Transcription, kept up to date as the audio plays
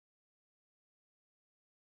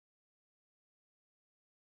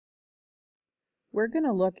we're going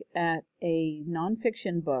to look at a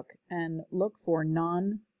nonfiction book and look for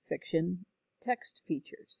nonfiction text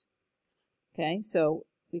features. Okay, so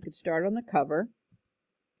we could start on the cover,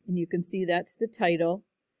 and you can see that's the title.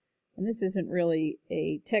 And this isn't really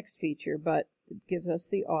a text feature, but it gives us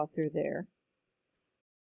the author there.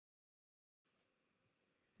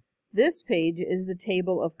 This page is the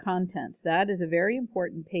table of contents. That is a very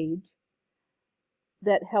important page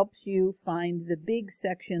that helps you find the big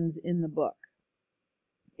sections in the book.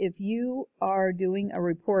 If you are doing a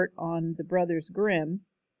report on the Brothers Grimm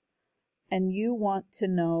and you want to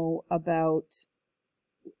know about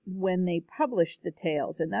when they published the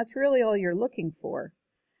tales, and that's really all you're looking for,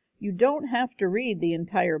 you don't have to read the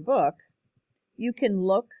entire book. You can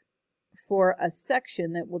look for a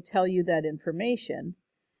section that will tell you that information,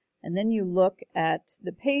 and then you look at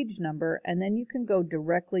the page number, and then you can go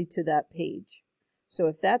directly to that page. So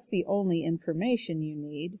if that's the only information you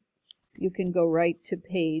need, you can go right to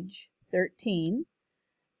page 13,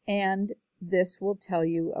 and this will tell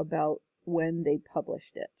you about when they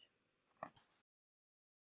published it.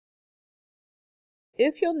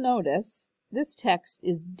 If you'll notice, this text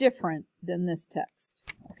is different than this text,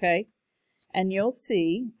 okay? And you'll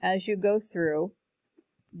see as you go through,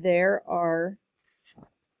 there are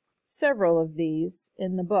several of these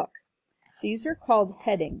in the book. These are called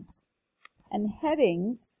headings, and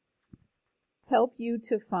headings help you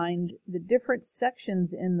to find the different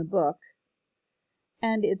sections in the book,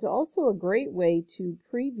 and it's also a great way to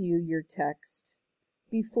preview your text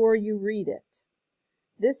before you read it.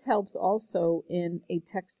 This helps also in a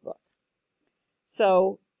textbook.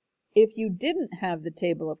 So if you didn't have the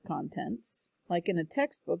table of contents, like in a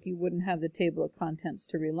textbook you wouldn't have the table of contents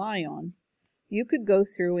to rely on, you could go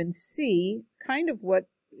through and see kind of what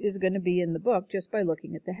is going to be in the book just by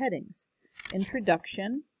looking at the headings.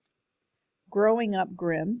 Introduction, Growing Up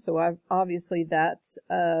Grimm, so obviously that's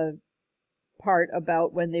a part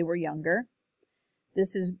about when they were younger.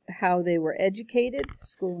 This is how they were educated,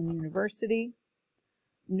 school and university.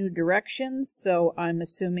 New directions, so I'm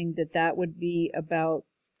assuming that that would be about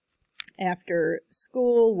after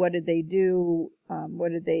school. What did they do?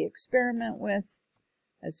 What did they experiment with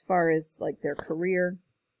as far as like their career?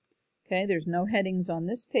 Okay, there's no headings on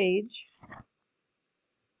this page.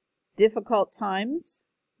 Difficult times,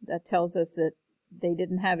 that tells us that they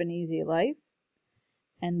didn't have an easy life.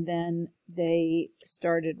 And then they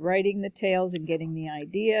started writing the tales and getting the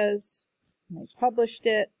ideas, and they published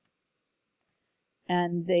it.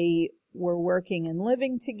 And they were working and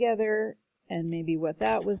living together, and maybe what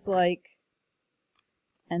that was like.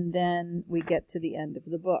 And then we get to the end of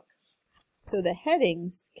the book. So the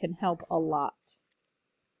headings can help a lot.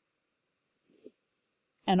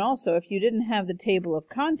 And also, if you didn't have the table of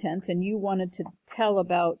contents and you wanted to tell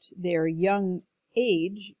about their young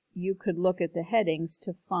age, you could look at the headings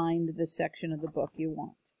to find the section of the book you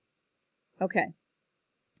want. Okay.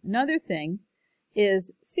 Another thing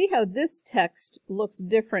is, see how this text looks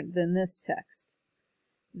different than this text.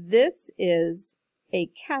 This is a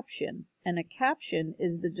caption, and a caption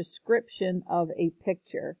is the description of a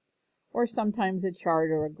picture, or sometimes a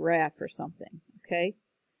chart or a graph or something, okay?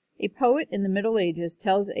 A poet in the Middle Ages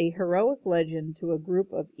tells a heroic legend to a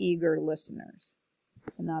group of eager listeners,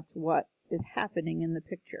 and that's what is happening in the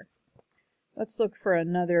picture. Let's look for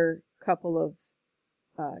another couple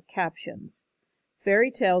of captions.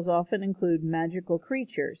 Fairy tales often include magical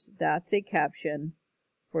creatures. That's a caption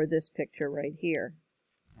for this picture right here.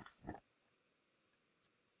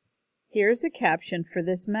 Here's a caption for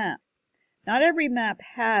this map. Not every map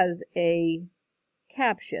has a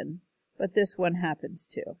caption, but this one happens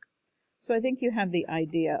to. So I think you have the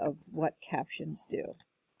idea of what captions do.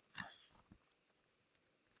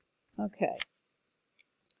 Okay.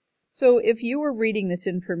 So if you were reading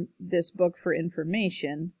this book for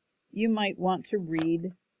information, you might want to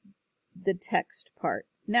read the text part.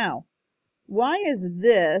 Now, why is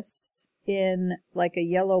this in like a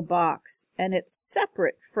yellow box and it's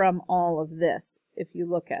separate from all of this if you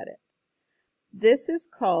look at it? This is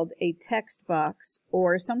called a text box,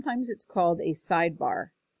 or sometimes it's called a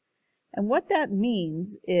sidebar. And what that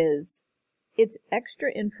means is it's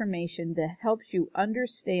extra information that helps you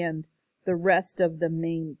understand the rest of the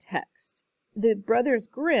main text. The Brothers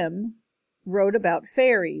Grimm wrote about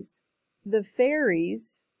fairies. The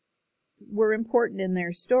fairies were important in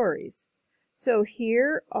their stories. So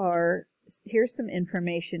here's some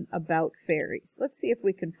information about fairies. Let's see if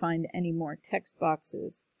we can find any more text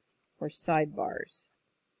boxes or sidebars.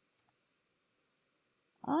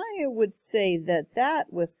 I would say that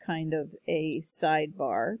that was kind of a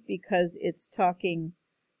sidebar because it's talking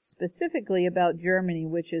specifically about Germany,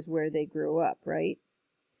 which is where they grew up, right?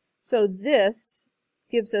 So this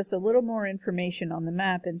gives us a little more information on the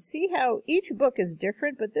map, and see how each book is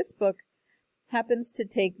different, but this book happens to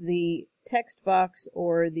take the text box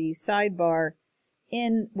or the sidebar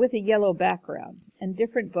in with a yellow background, and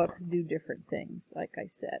different books do different things, like I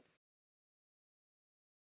said.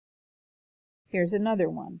 Here's another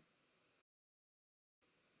one.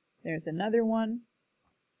 There's another one.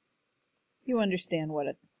 You understand what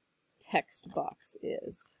a text box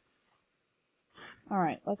is. All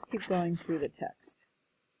right, let's keep going through the text.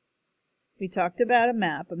 We talked about a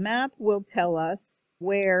map. A map will tell us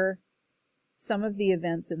where some of the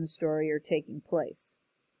events in the story are taking place.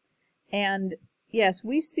 And yes,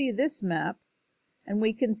 we see this map, and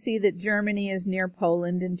we can see that Germany is near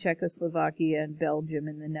Poland and Czechoslovakia and Belgium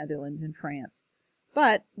and the Netherlands and France.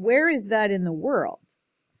 But where is that in the world?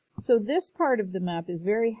 So this part of the map is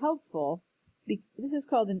very helpful. This is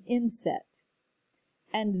called an inset.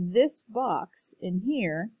 And this box in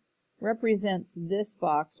here represents this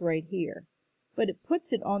box right here. But it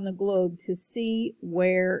puts it on the globe to see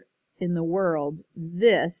where in the world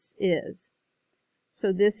this is.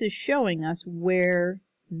 So this is showing us where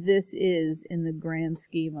this is in the grand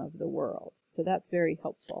scheme of the world. So that's very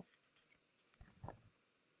helpful.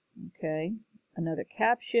 Okay, another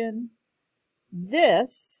caption.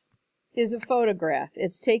 This is a photograph.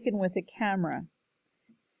 It's taken with a camera.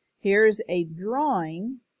 Here's a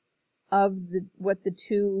drawing of what the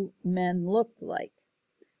two men looked like.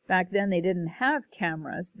 Back then they didn't have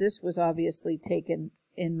cameras. This was obviously taken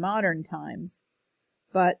in modern times,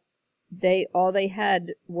 but all they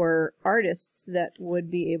had were artists that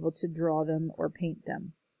would be able to draw them or paint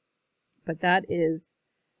them. But that is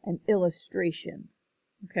an illustration.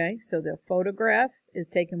 Okay, so the photograph is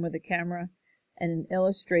taken with a camera, and an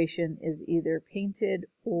illustration is either painted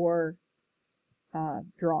or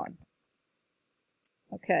drawn.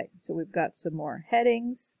 Okay, so we've got some more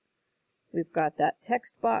headings. We've got that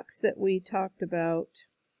text box that we talked about.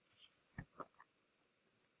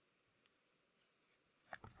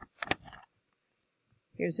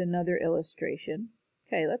 Here's another illustration.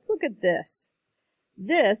 Okay, let's look at this.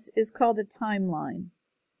 This is called a timeline,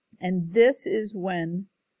 and this is when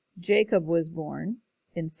Jacob was born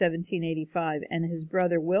in 1785, and his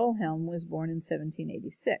brother Wilhelm was born in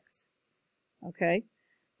 1786. Okay,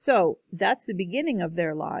 so that's the beginning of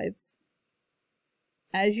their lives.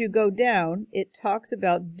 As you go down, it talks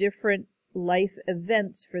about different life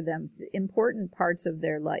events for them, the important parts of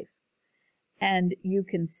their life. And you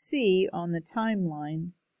can see on the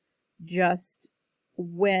timeline just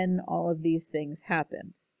when all of these things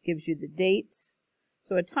happened. Gives you the dates.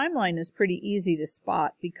 So a timeline is pretty easy to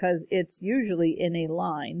spot because it's usually in a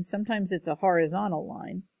line. Sometimes it's a horizontal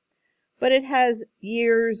line. But it has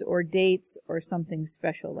years or dates or something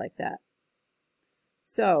special like that.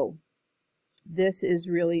 So this is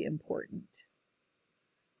really important.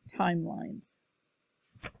 Timelines.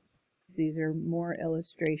 These are more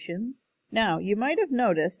illustrations. Now, you might have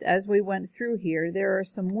noticed as we went through here, there are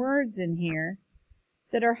some words in here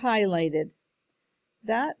that are highlighted.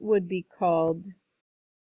 That would be called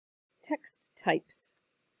text types.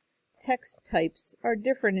 Text types are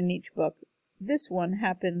different in each book. This one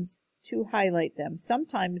happens to highlight them.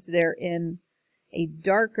 Sometimes they're in a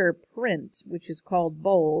darker print, which is called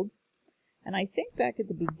bold. And I think back at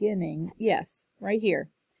the beginning, yes, right here.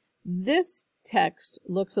 This text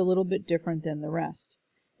looks a little bit different than the rest.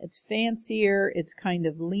 It's fancier, it's kind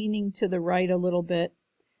of leaning to the right a little bit.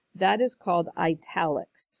 That is called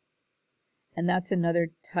italics. And that's another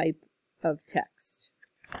type of text.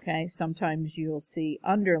 Okay, sometimes you'll see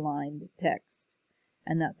underlined text,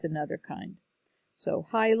 and that's another kind. So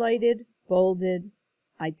highlighted, bolded,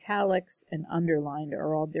 italics, and underlined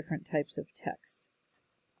are all different types of text.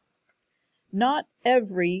 Not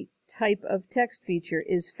every type of text feature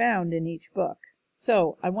is found in each book.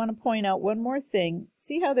 So I want to point out one more thing.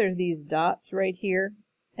 See how there's these dots right here?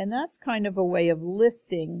 And that's kind of a way of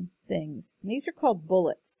listing things. And these are called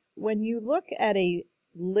bullets. When you look at a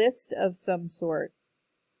list of some sort,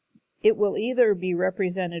 it will either be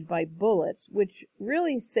represented by bullets, which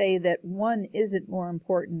really say that one isn't more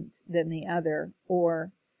important than the other,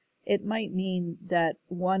 or it might mean that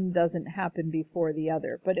one doesn't happen before the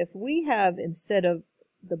other. But if we have, instead of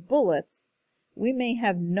the bullets, we may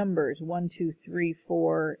have numbers, 1, 2, 3,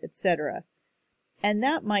 4, etc. And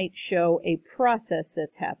that might show a process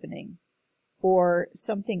that's happening, or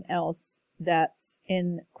something else that's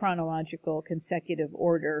in chronological consecutive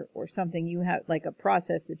order, or something you have, like a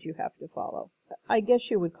process that you have to follow. I guess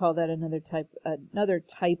you would call that another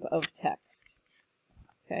type of text.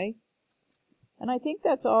 Okay? And I think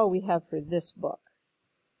that's all we have for this book.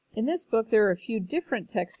 In this book, there are a few different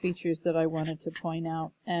text features that I wanted to point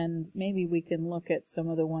out, and maybe we can look at some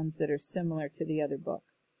of the ones that are similar to the other book.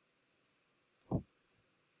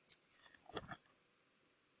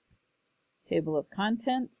 Table of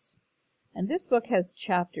contents. And this book has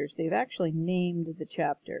chapters. They've actually named the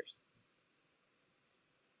chapters.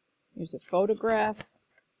 Here's a photograph,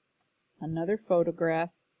 another photograph,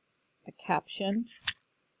 a caption.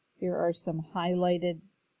 Here are some highlighted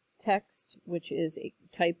text, which is a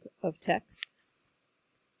type of text.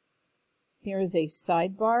 Here is a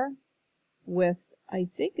sidebar with, I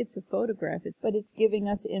think it's a photograph, but it's giving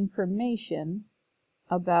us information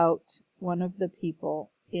about one of the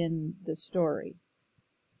people in the story.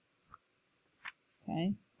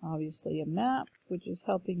 Okay, obviously a map, which is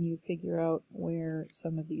helping you figure out where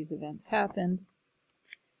some of these events happened.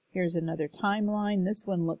 Here's another timeline. This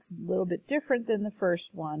one looks a little bit different than the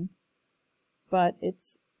first one, but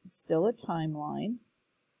it's still a timeline.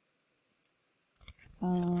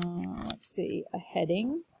 Let's see, a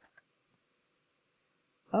heading.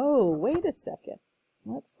 Oh, wait a second.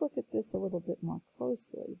 Let's look at this a little bit more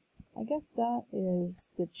closely. I guess that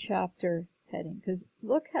is the chapter heading, because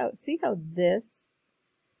look how, see how this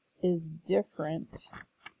is different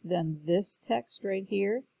than this text right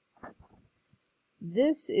here?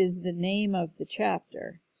 This is the name of the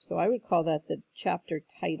chapter, so I would call that the chapter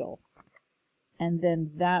title. And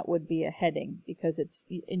then that would be a heading, because it's,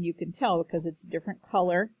 and you can tell because it's a different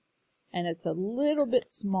color and it's a little bit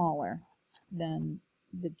smaller than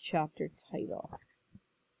the chapter title.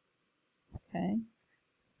 Okay?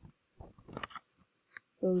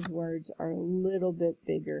 Those words are a little bit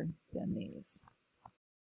bigger than these.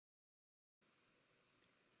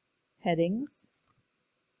 Headings.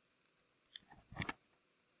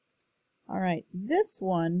 All right, this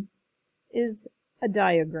one is a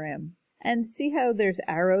diagram. And see how there's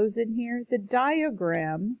arrows in here? The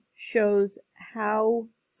diagram shows how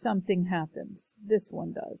something happens. This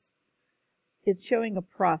one does. It's showing a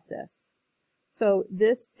process. So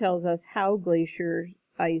this tells us how glacier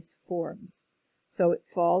ice forms. So it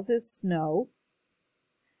falls as snow,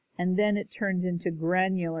 and then it turns into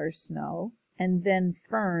granular snow, and then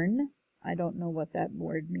firn. I don't know what that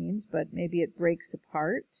word means, but maybe it breaks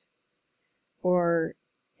apart, or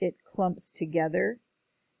it clumps together,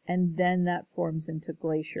 and then that forms into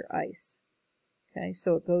glacier ice. Okay,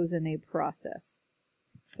 so it goes in a process.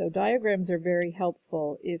 So diagrams are very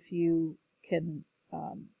helpful if you can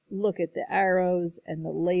look at the arrows and the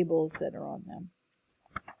labels that are on them.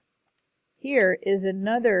 Here is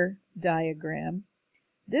another diagram.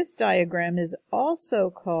 This diagram is also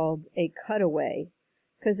called a cutaway,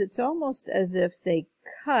 because it's almost as if they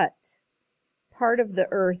cut part of the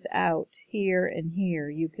earth out here and here,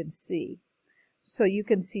 you can see. So you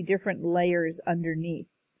can see different layers underneath.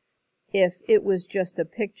 If it was just a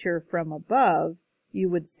picture from above, you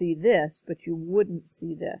would see this, but you wouldn't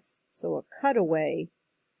see this. So a cutaway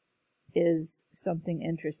is something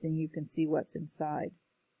interesting. You can see what's inside.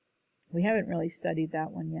 We haven't really studied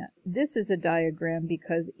that one yet. This is a diagram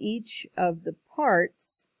because each of the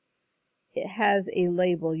parts, it has a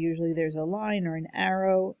label. Usually there's a line or an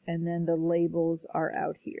arrow, and then the labels are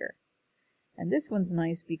out here. And this one's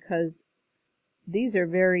nice because these are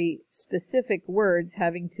very specific words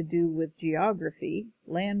having to do with geography,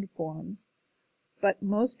 landforms, but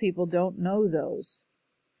most people don't know those.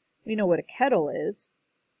 We know what a kettle is,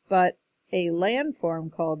 but a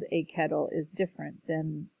landform called a kettle is different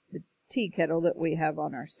than the tea kettle that we have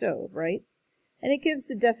on our stove, right? And it gives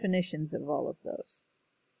the definitions of all of those.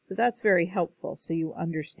 So that's very helpful so you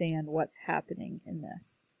understand what's happening in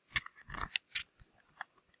this.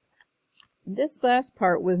 This last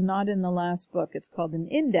part was not in the last book. It's called an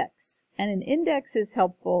index. And an index is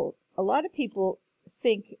helpful. A lot of people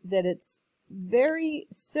think that it's very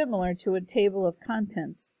similar to a table of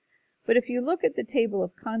contents. But if you look at the table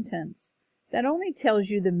of contents, that only tells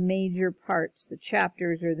you the major parts, the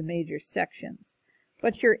chapters or the major sections.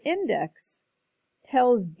 But your index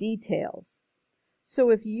tells details. So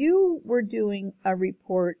if you were doing a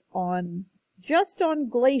report on just on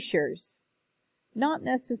glaciers, not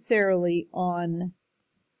necessarily on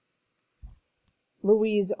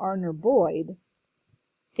Louise Arner Boyd,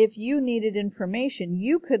 if you needed information,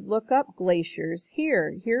 you could look up glaciers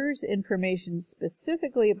here. Here's information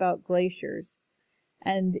specifically about glaciers.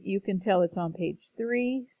 And you can tell it's on page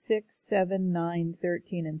 3, 6, 7, 9,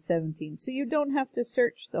 13, and 17. So you don't have to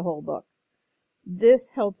search the whole book. This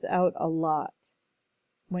helps out a lot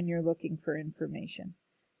when you're looking for information.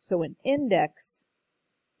 So an index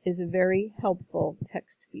is a very helpful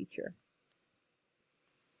text feature.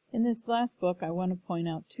 In this last book, I want to point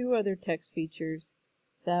out two other text features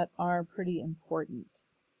that are pretty important.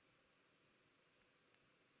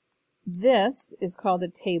 This is called a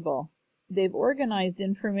table. They've organized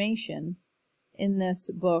information in this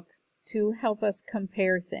book to help us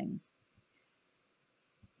compare things.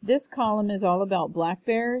 This column is all about black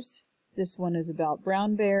bears, this one is about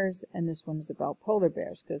brown bears, and this one is about polar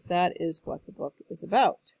bears, because that is what the book is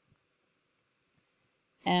about.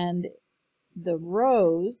 And the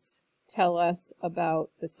rows tell us about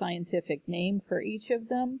the scientific name for each of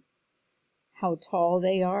them, how tall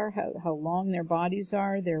they are, how long their bodies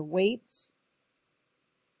are, their weights,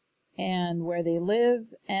 and where they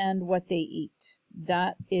live, and what they eat.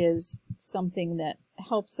 That is something that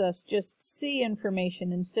helps us just see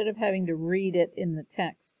information instead of having to read it in the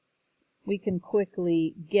text. We can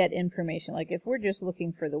quickly get information. Like if we're just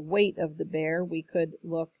looking for the weight of the bear, we could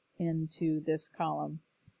look into this column.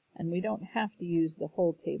 And we don't have to use the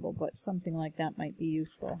whole table, but something like that might be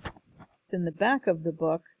useful. In the back of the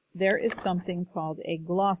book, there is something called a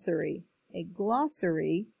glossary. A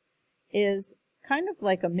glossary is kind of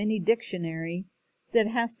like a mini dictionary that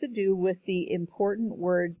has to do with the important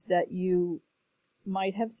words that you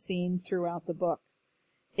might have seen throughout the book.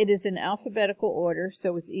 It is in alphabetical order,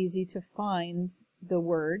 so it's easy to find the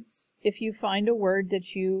words. If you find a word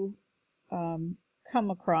that you come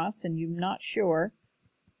across and you're not sure,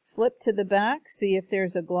 flip to the back, see if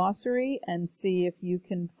there's a glossary, and see if you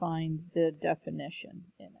can find the definition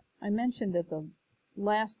in it. I mentioned that the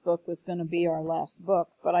last book was going to be our last book,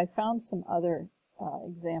 but I found some other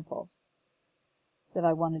examples that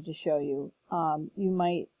I wanted to show you. You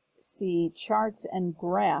might see charts and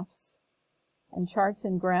graphs, and charts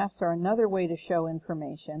and graphs are another way to show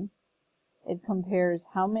information. It compares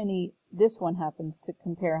how many, this one happens to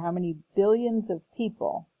compare how many billions of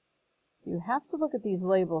people. So you have to look at these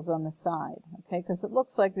labels on the side, okay, because it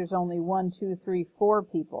looks like there's only 1, 2, 3, 4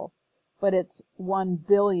 people, but it's 1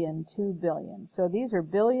 billion, 2 billion. So these are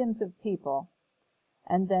billions of people.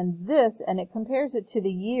 And then this, and it compares it to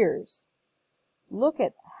the years. Look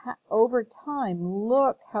at, over time,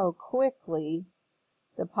 look how quickly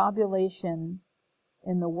the population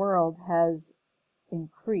in the world has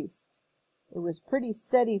increased. It was pretty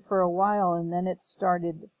steady for a while, and then it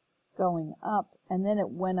started going up, and then it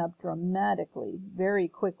went up dramatically, very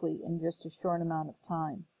quickly in just a short amount of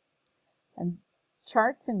time. And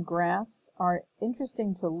charts and graphs are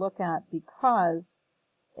interesting to look at because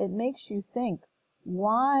it makes you think,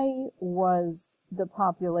 why was the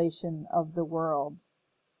population of the world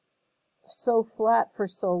so flat for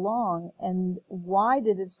so long, and why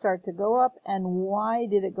did it start to go up, and why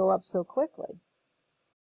did it go up so quickly?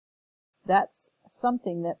 That's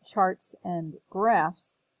something that charts and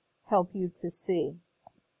graphs help you to see.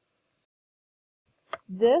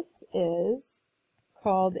 This is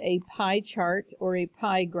called a pie chart or a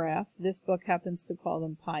pie graph. This book happens to call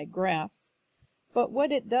them pie graphs. But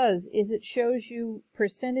what it does is it shows you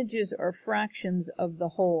percentages or fractions of the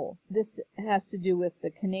whole. This has to do with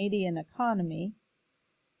the Canadian economy.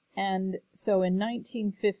 And so in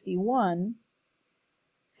 1951,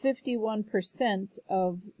 51%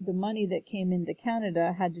 of the money that came into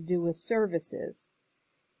Canada had to do with services.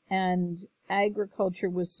 And agriculture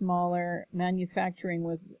was smaller, manufacturing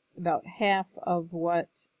was about half of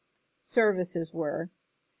what services were.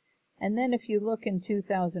 And then if you look in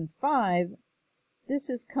 2005, this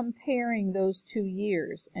is comparing those 2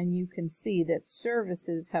 years, and you can see that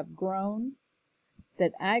services have grown,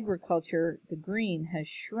 that agriculture, the green, has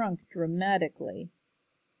shrunk dramatically,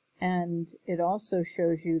 and it also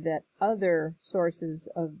shows you that other sources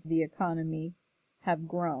of the economy have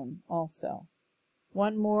grown also.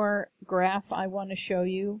 One more graph I want to show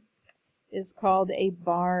you is called a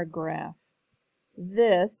bar graph.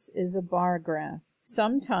 This is a bar graph.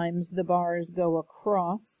 Sometimes the bars go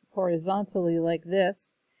across horizontally like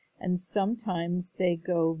this, and sometimes they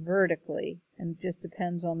go vertically, and it just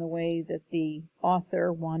depends on the way that the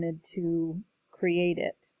author wanted to create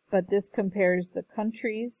it. But this compares the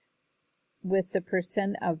countries with the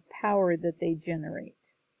percent of power that they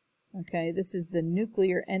generate. Okay, this is the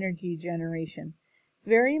nuclear energy generation. It's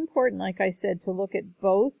very important, like I said, to look at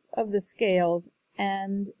both of the scales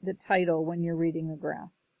and the title when you're reading a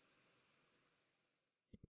graph.